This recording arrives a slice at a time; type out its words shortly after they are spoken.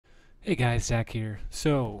Hey guys, Zach here.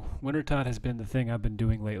 So, Wintertodt has been the thing I've been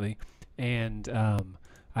doing lately, and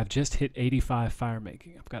I've just hit 85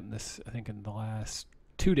 firemaking. I've gotten this, I think, in the last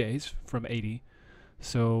 2 days from 80.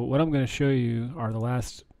 So, what I'm going to show you are the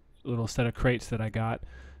last little set of crates that I got,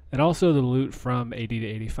 and also the loot from 80 to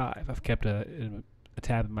 85. I've kept a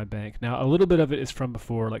tab in my bank. Now, a little bit of it is from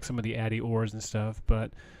before, like some of the Addy ores and stuff,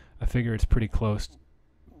 but I figure it's pretty close.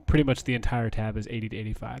 Pretty much the entire tab is 80 to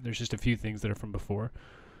 85. There's just a few things that are from before.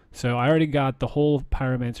 So I already got the whole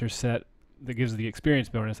Pyromancer set that gives the experience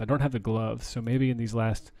bonus. I don't have the gloves, so maybe in these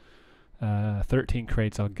last 13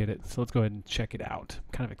 crates I'll get it. So let's go ahead and check it out.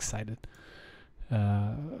 I'm kind of excited.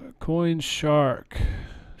 Coin Shark,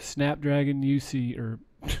 Snapdragon UC, or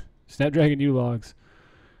Snapdragon U-Logs,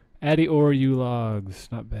 Addy Ore U-Logs,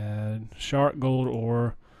 not bad. Shark Gold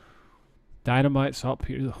Ore, Dynamite,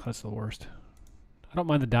 Saltpeter, ugh, that's the worst. I don't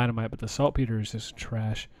mind the Dynamite, but the Saltpeter is just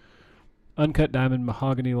trash. Uncut diamond,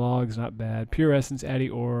 mahogany logs, not bad. Pure essence, Addy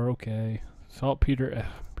ore, okay. Saltpeter,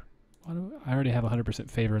 I already have 100%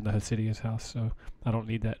 favor in the Hasidius house, so I don't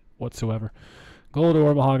need that whatsoever. Gold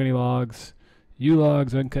ore, mahogany logs,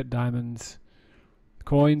 U-logs, uncut diamonds,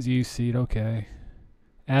 coins, U-seed, okay.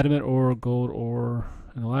 Adamant ore, gold ore,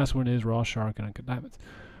 and the last one is raw shark and uncut diamonds.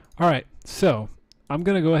 Alright, so I'm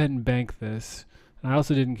going to go ahead and bank this. And I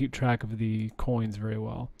also didn't keep track of the coins very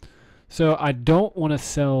well. So I don't want to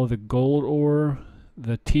sell the gold ore,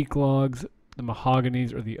 the teak logs, the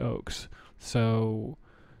mahoganies, or the oaks. So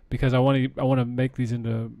because I want to make these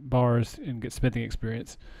into bars and get smithing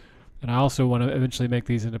experience, and I also want to eventually make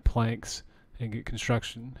these into planks and get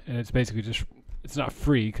construction. And it's basically just it's not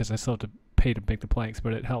free because I still have to pay to make the planks,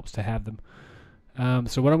 but it helps to have them.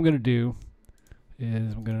 So what I'm going to do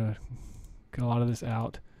is I'm going to get a lot of this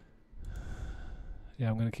out. Yeah,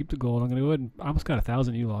 I'm going to keep the gold. I'm going to go ahead and I almost got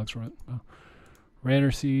 1,000 U-logs from it. Oh.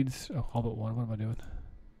 Ranner seeds. Oh, all but one. What am I doing?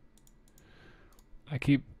 I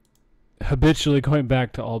keep habitually going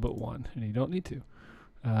back to all but one, and you don't need to.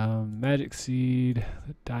 Magic seed,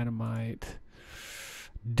 the dynamite.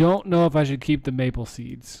 Don't know if I should keep the maple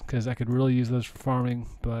seeds because I could really use those for farming,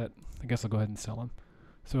 but I guess I'll go ahead and sell them.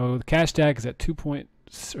 So the cash stack is at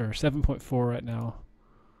 7.4 right now.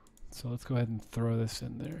 So let's go ahead and throw this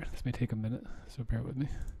in there. This may take a minute, so bear with me.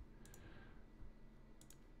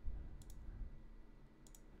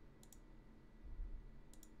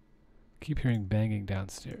 Keep hearing banging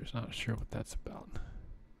downstairs. Not sure what that's about.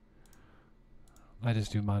 I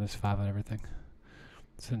just do -5 on everything,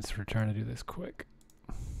 since we're trying to do this quick.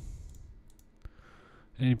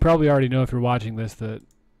 And you probably already know if you're watching this that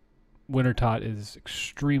Wintertodt is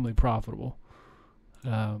extremely profitable.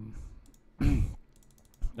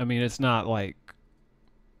 I mean, it's not like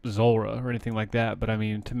Zolra or anything like that, but I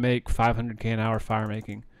mean, to make 500k an hour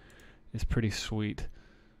firemaking is pretty sweet.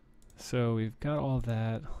 So we've got all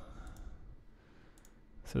that.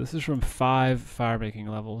 So this is from 5 firemaking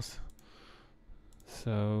levels.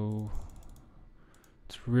 So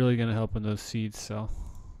it's really going to help when those seeds sell.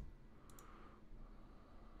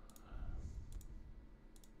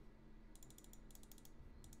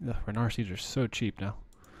 Ugh, Renar seeds are so cheap now.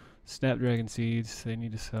 Snapdragon seeds, they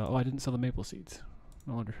need to sell. Oh, I didn't sell the maple seeds.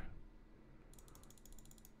 No wonder.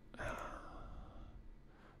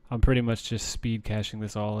 I'm pretty much just speed cashing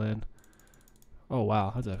this all in. Oh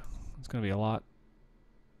wow, that's gonna be a lot.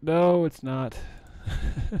 No, it's not.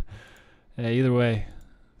 Hey, either way,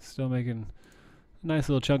 still making a nice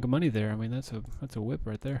little chunk of money there. I mean, that's a whip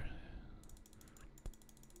right there.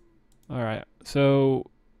 All right,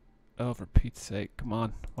 so oh, for Pete's sake, come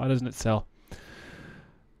on, why doesn't it sell?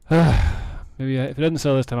 Maybe if it doesn't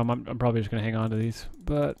sell this time, I'm probably just gonna hang on to these.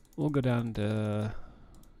 But we'll go down to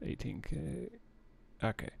 18k.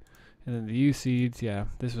 Okay, and then the U seeds. Yeah,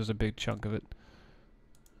 this was a big chunk of it.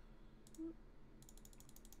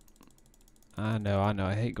 I know.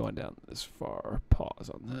 I hate going down this far. Pause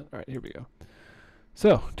on that. All right, here we go.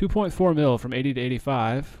 So 2.4 mil from 80 to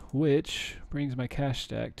 85, which brings my cash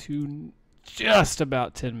stack to just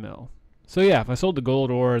about 10 mil. So yeah, if I sold the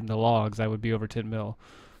gold ore and the logs, I would be over 10 mil.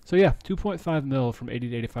 So yeah, 2.5 mil from 80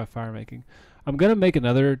 to 85 firemaking. I'm going to make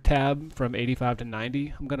another tab from 85 to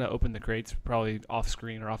 90. I'm going to open the crates probably off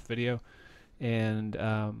screen or off video. And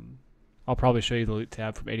I'll probably show you the loot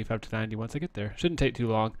tab from 85 to 90 once I get there. Shouldn't take too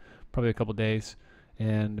long, probably a couple days,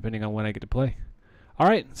 and depending on when I get to play.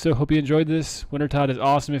 Alright, so hope you enjoyed this. Wintertodt is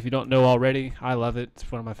awesome if you don't know already. I love it.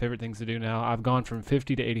 It's one of my favorite things to do now. I've gone from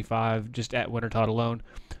 50 to 85 just at Wintertodt alone.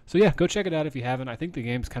 So yeah, go check it out if you haven't. I think the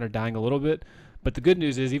game's kind of dying a little bit. But the good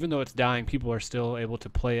news is, even though it's dying, people are still able to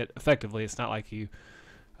play it effectively. It's not like you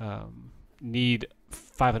need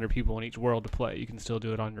 500 people in each world to play. You can still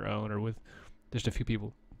do it on your own or with just a few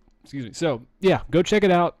people. Excuse me. So yeah, go check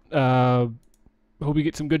it out. Hope we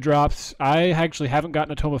get some good drops. I actually haven't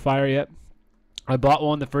gotten a Tome of Fire yet. I bought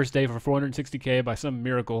one the first day for 460K by some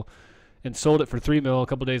miracle and sold it for 3 mil a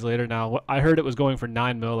couple days later. Now, I heard it was going for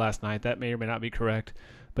 9 mil last night. That may or may not be correct.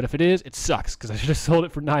 But if it is, it sucks because I should have sold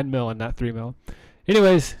it for 9 mil and not 3 mil.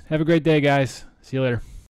 Anyways, have a great day, guys. See you later.